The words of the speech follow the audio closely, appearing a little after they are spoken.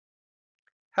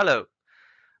Hello,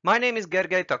 my name is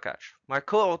Gergely Tokacs. My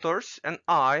co-authors and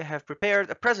I have prepared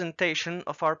a presentation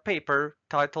of our paper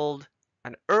titled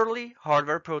An Early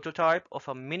Hardware Prototype of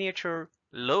a Miniature,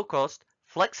 Low-Cost,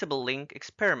 Flexible Link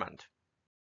Experiment.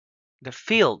 The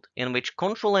field in which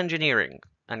control engineering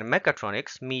and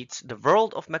mechatronics meets the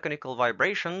world of mechanical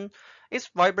vibration is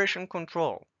vibration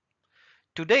control.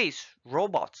 Today's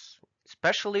robots,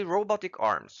 especially robotic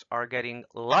arms, are getting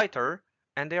lighter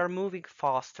and they are moving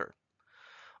faster.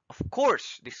 Of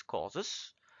course, this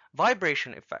causes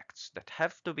vibration effects that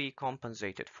have to be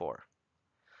compensated for.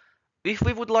 If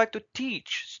we would like to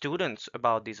teach students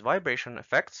about these vibration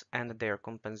effects and their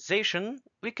compensation,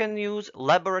 we can use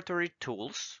laboratory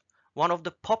tools. One of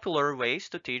the popular ways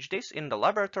to teach this in the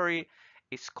laboratory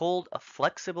is called a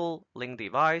flexible link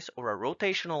device or a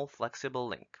rotational flexible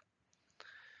link.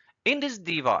 In this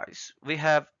device, we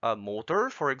have a motor,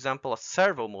 for example, a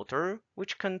servo motor,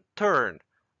 which can turn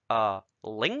a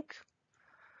link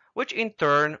which in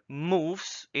turn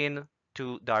moves in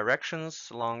two directions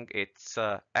along its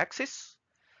axis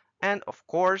and of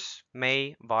course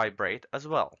may vibrate as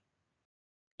well.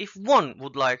 If one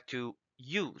would like to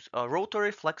use a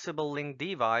rotary flexible link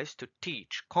device to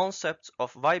teach concepts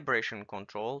of vibration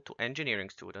control to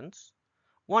engineering students,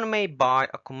 one may buy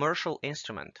a commercial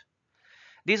instrument.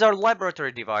 These are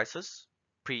laboratory devices,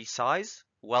 precise,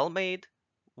 well-made,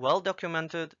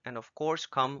 well-documented, and of course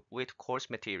come with course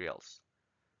materials.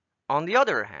 On the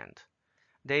other hand,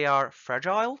 they are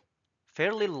fragile,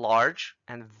 fairly large,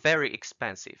 and very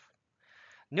expensive.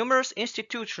 Numerous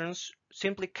institutions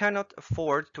simply cannot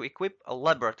afford to equip a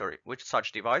laboratory with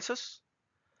such devices,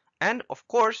 and of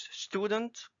course,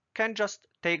 students can just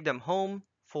take them home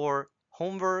for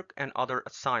homework and other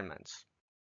assignments.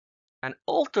 An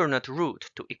alternate route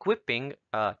to equipping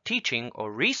a teaching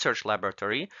or research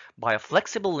laboratory by a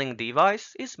flexible link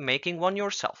device is making one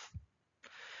yourself.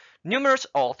 Numerous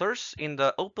authors in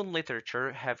the open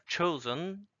literature have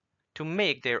chosen to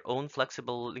make their own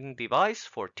flexible link device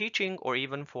for teaching or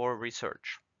even for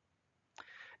research.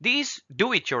 These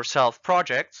do-it-yourself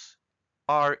projects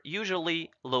are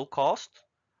usually low cost,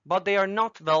 but they are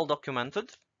not well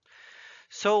documented.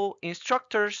 So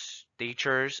instructors,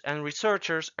 teachers, and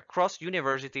researchers across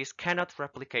universities cannot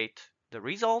replicate the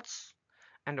results.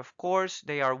 And of course,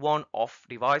 they are one-off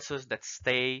devices that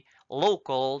stay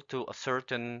local to a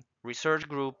certain research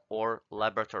group or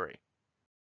laboratory.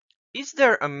 Is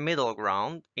there a middle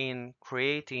ground in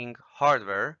creating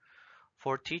hardware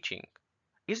for teaching?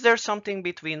 Is there something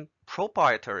between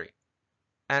proprietary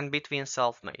and between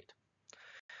self-made?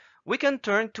 We can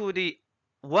turn to the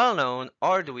well-known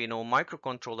Arduino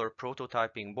microcontroller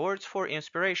prototyping boards for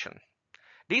inspiration.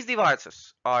 These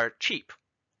devices are cheap,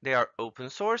 they are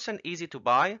open source and easy to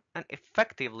buy, and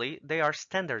effectively they are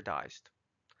standardized.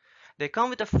 They come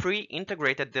with a free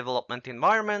integrated development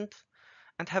environment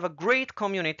and have a great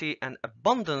community and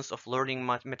abundance of learning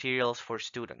materials for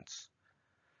students.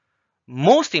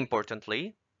 Most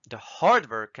importantly, the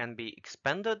hardware can be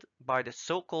expanded by the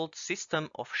so-called system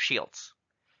of shields.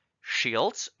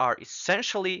 Shields are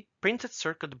essentially printed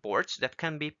circuit boards that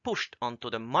can be pushed onto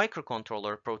the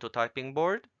microcontroller prototyping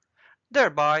board,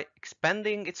 thereby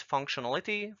expanding its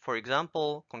functionality, for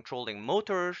example, controlling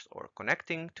motors or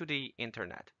connecting to the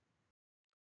internet.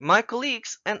 My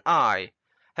colleagues and I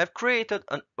have created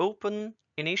an open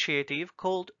initiative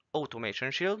called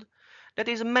AutomationShield that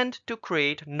is meant to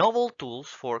create novel tools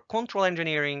for control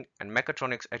engineering and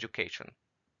mechatronics education.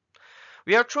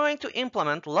 We are trying to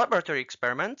implement laboratory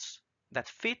experiments that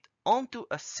fit onto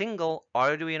a single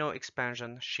Arduino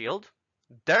expansion shield,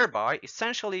 thereby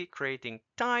essentially creating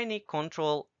tiny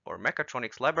control or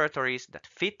mechatronics laboratories that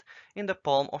fit in the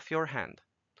palm of your hand.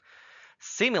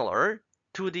 Similar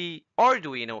to the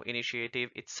Arduino initiative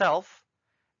itself,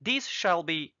 these shall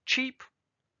be cheap,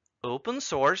 open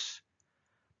source,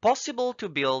 possible to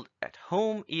build at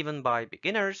home even by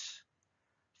beginners,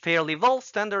 fairly well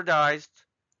standardized,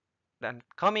 and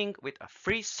coming with a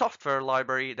free software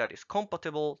library that is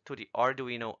compatible to the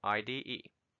Arduino IDE.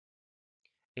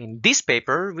 In this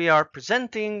paper, we are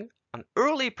presenting an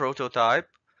early prototype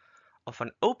of an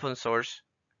open source,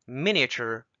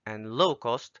 miniature, and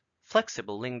low-cost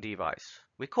flexible link device.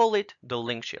 We call it the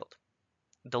Link Shield.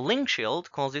 The Link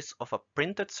Shield consists of a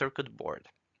printed circuit board.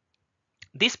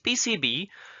 This PCB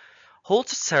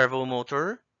holds a servo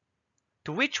motor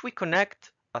to which we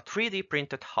connect a 3D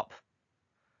printed hub.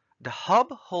 The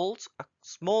hub holds a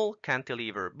small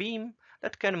cantilever beam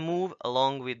that can move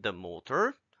along with the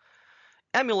motor,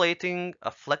 emulating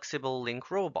a flexible link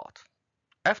robot.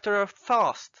 After a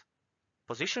fast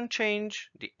position change,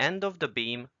 the end of the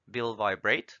beam will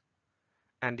vibrate,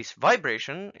 and this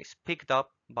vibration is picked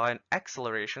up by an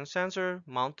acceleration sensor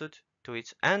mounted to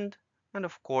its end and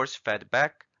of course fed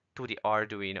back to the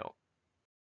Arduino.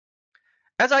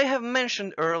 As I have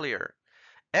mentioned earlier,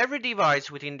 every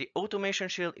device within the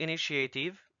AutomationShield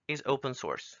initiative is open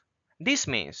source. This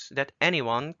means that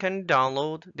anyone can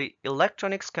download the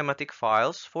electronic schematic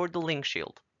files for the link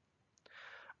shield,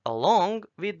 along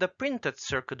with the printed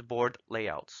circuit board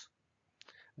layouts.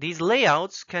 These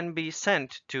layouts can be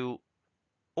sent to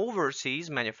overseas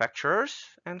manufacturers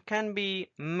and can be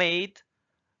made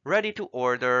ready to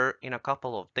order in a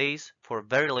couple of days for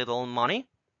very little money,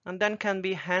 and then can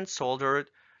be hand soldered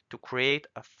to create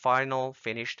a final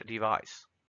finished device.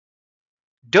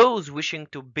 Those wishing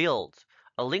to build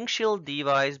a link shield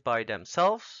device by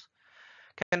themselves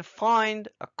can find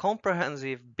a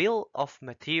comprehensive bill of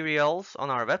materials on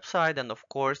our website and of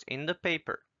course in the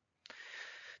paper.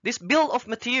 This bill of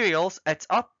materials adds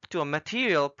up to a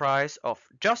material price of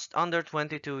just under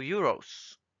 22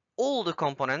 euros. All the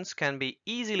components can be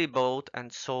easily bought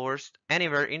and sourced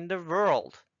anywhere in the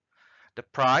world. The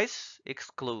price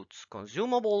excludes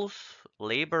consumables,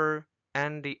 labor,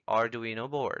 and the Arduino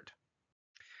board.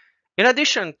 In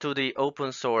addition to the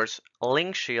open source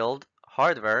Link Shield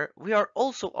hardware, we are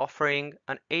also offering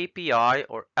an API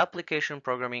or application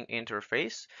programming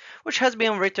interface, which has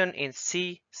been written in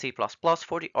C, C++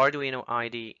 for the Arduino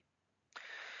IDE.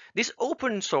 This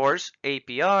open source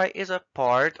API is a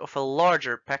part of a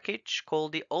larger package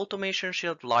called the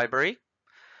AutomationShield library,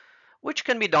 which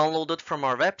can be downloaded from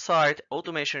our website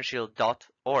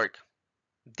automationshield.org.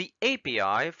 The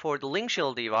API for the link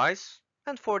shield device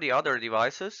and for the other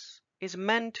devices is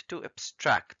meant to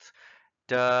abstract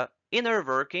the inner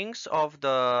workings of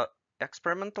the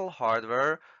experimental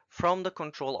hardware from the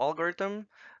control algorithm,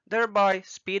 thereby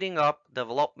speeding up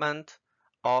development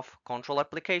of control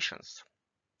applications.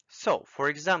 So, for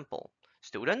example,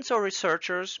 students or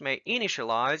researchers may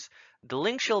initialize the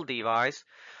link shield device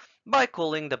by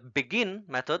calling the begin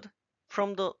method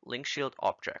from the link shield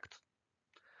object.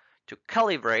 To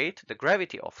calibrate the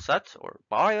gravity offset or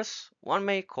bias, one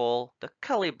may call the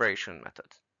calibration method.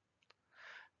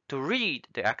 To read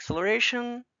the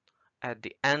acceleration at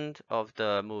the end of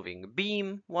the moving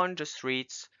beam, one just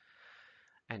reads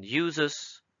and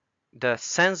uses the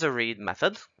sensor read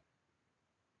method.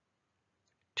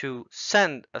 To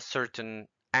send a certain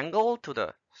angle to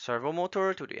the servo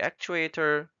motor, to the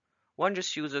actuator, one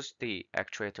just uses the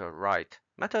actuator write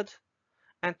method.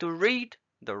 And to read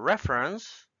the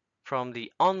reference from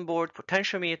the onboard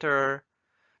potentiometer,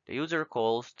 the user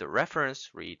calls the reference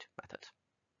read method.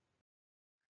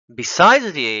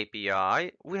 Besides the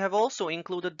API, we have also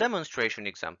included demonstration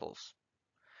examples.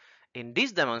 In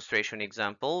this demonstration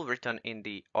example written in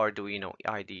the Arduino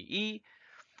IDE,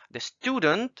 the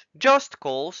student just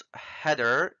calls a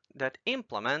header that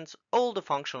implements all the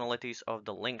functionalities of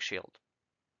the link shield.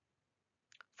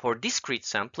 For discrete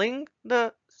sampling,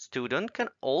 the student can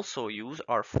also use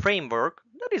our framework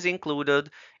that is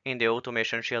included in the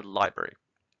AutomationShield library.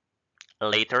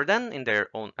 Later then, in their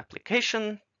own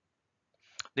application,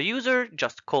 the user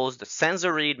just calls the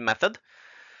sensor read method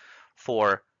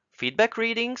for feedback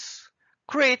readings,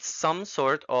 creates some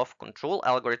sort of control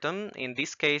algorithm. In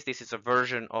this case, this is a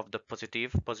version of the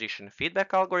positive position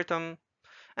feedback algorithm,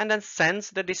 and then sends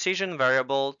the decision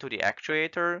variable to the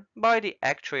actuator by the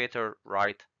actuator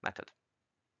write method.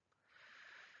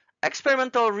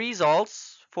 Experimental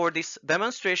results for this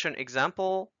demonstration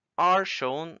example are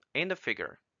shown in the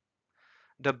figure.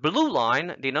 The blue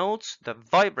line denotes the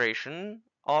vibration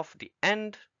of the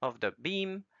end of the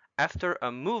beam after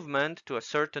a movement to a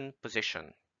certain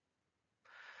position.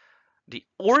 The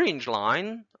orange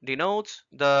line denotes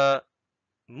the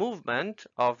movement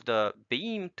of the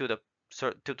beam to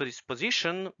this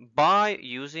position by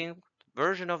using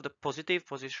version of the positive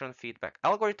position feedback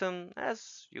algorithm.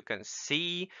 As you can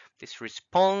see, this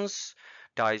response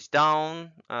dies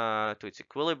down to its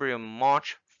equilibrium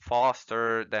much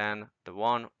faster than the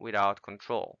one without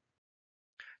control.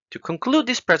 To conclude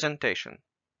this presentation,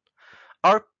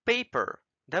 our paper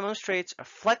demonstrates a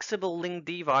flexible link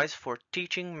device for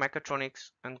teaching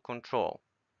mechatronics and control.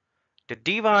 The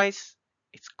device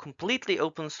is completely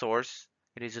open source,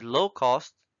 it is low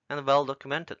cost and well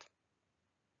documented.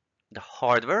 The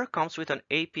hardware comes with an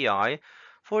API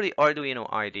for the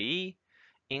Arduino IDE,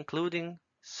 including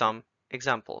some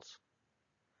examples.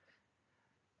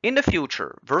 In the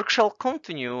future, work shall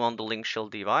continue on the link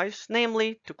shield device,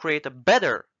 namely to create a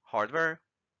better hardware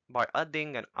by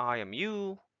adding an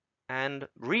IMU and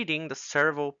reading the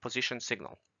servo position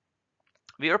signal.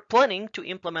 We are planning to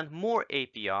implement more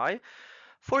API,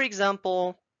 for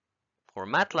example, for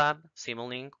MATLAB,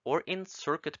 Simulink, or in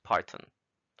CircuitPython.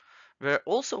 We're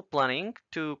also planning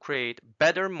to create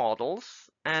better models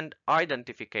and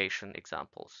identification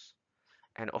examples.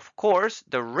 And of course,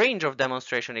 the range of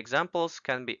demonstration examples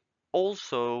can be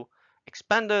also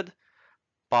expanded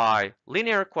by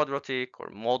linear quadratic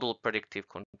or model predictive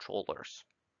controllers.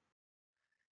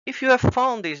 If you have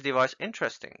found this device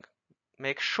interesting,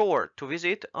 make sure to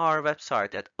visit our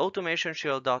website at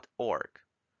automationshield.org.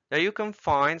 There you can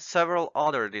find several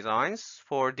other designs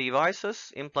for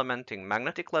devices implementing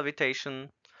magnetic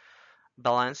levitation,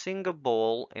 balancing a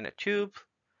ball in a tube,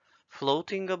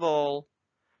 floating a ball,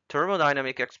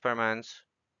 thermodynamic experiments,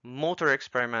 motor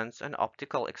experiments, and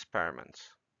optical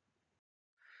experiments.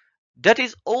 That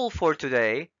is all for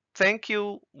today. Thank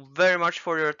you very much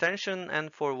for your attention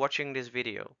and for watching this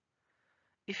video.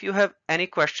 If you have any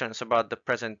questions about the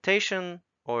presentation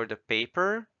or the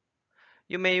paper,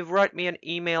 you may write me an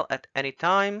email at any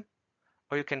time,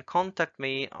 or you can contact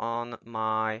me on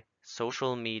my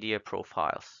social media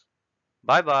profiles.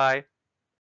 Bye bye.